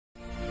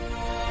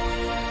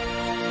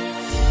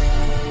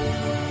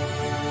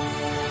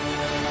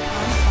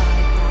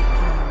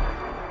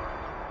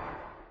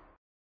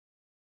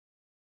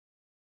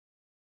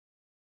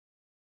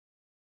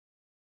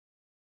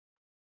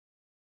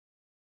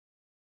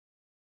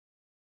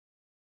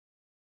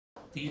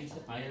Teeth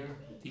Iyer,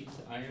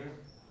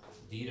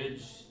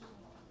 Dheeraj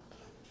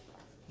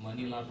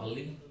Manila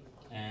Palli,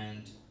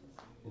 and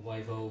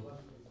Vaibhav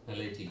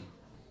Paleti.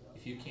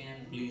 If you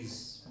can,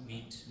 please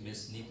meet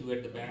Miss Neetu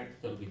at the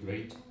back, that'll be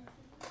great.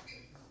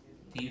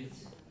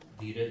 Teeth,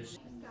 Dheeraj.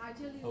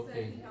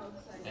 Okay.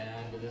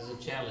 And this is a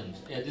challenge.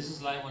 Yeah, this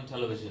is live on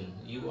television.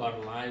 You are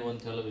live on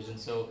television.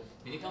 So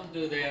when you come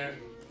to there,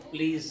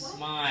 please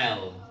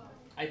smile.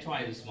 I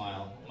try to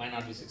smile. Might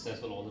not be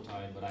successful all the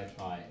time, but I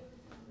try.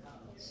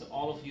 So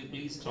all of you,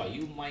 please try.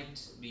 You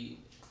might be,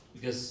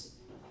 because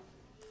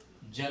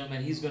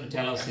gentleman, he's going to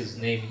tell us his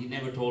name. He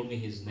never told me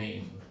his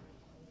name.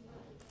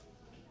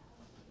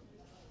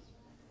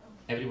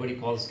 Everybody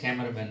calls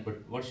cameraman,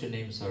 but what's your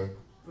name, sir?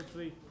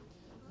 Prithvi.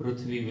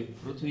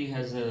 Prithvi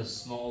has a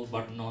small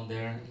button on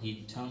there.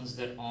 He turns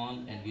that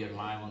on and we are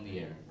live on the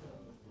air.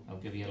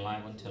 Okay, we are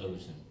live on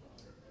television.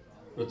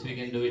 Prithvi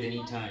can do it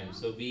anytime.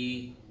 So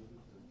be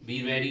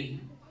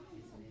ready.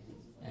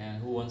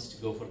 And who wants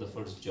to go for the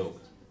first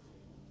joke?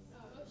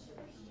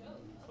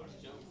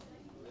 First joke?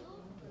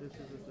 This is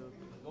a joke.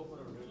 Go for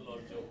a riddle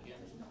or joke, yeah.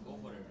 Go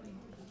for it.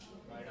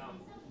 Right on.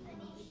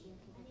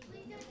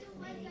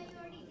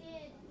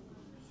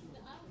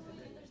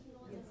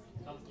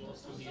 Come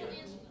close to here.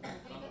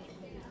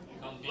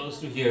 Come close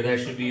to here. There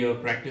should be a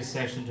practice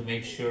session to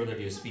make sure that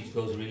your speech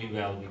goes really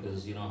well,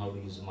 because you know how to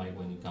use the mic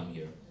when you come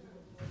here.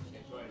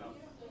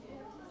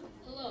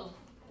 Hello.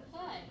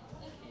 Hi.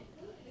 Okay.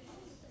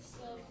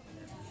 So,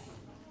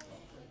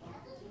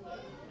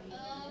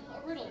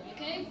 a riddle,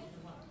 okay?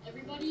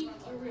 Everybody,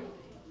 a riddle.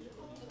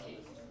 Okay.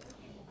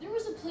 There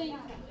was a plane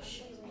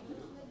crash,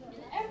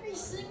 and every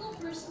single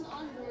person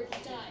on board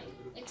died,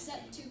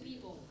 except 2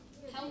 people.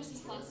 How is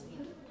this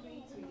possible?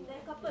 They're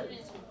a couple.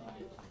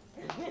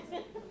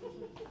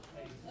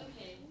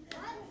 Okay.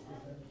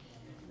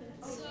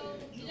 So,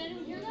 did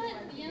anyone hear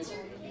that? The answer?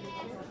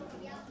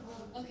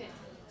 Okay.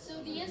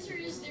 So the answer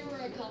is there were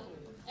a couple.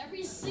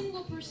 Every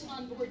single person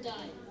on board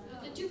died,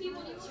 but the 2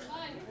 people that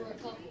survived were a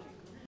couple.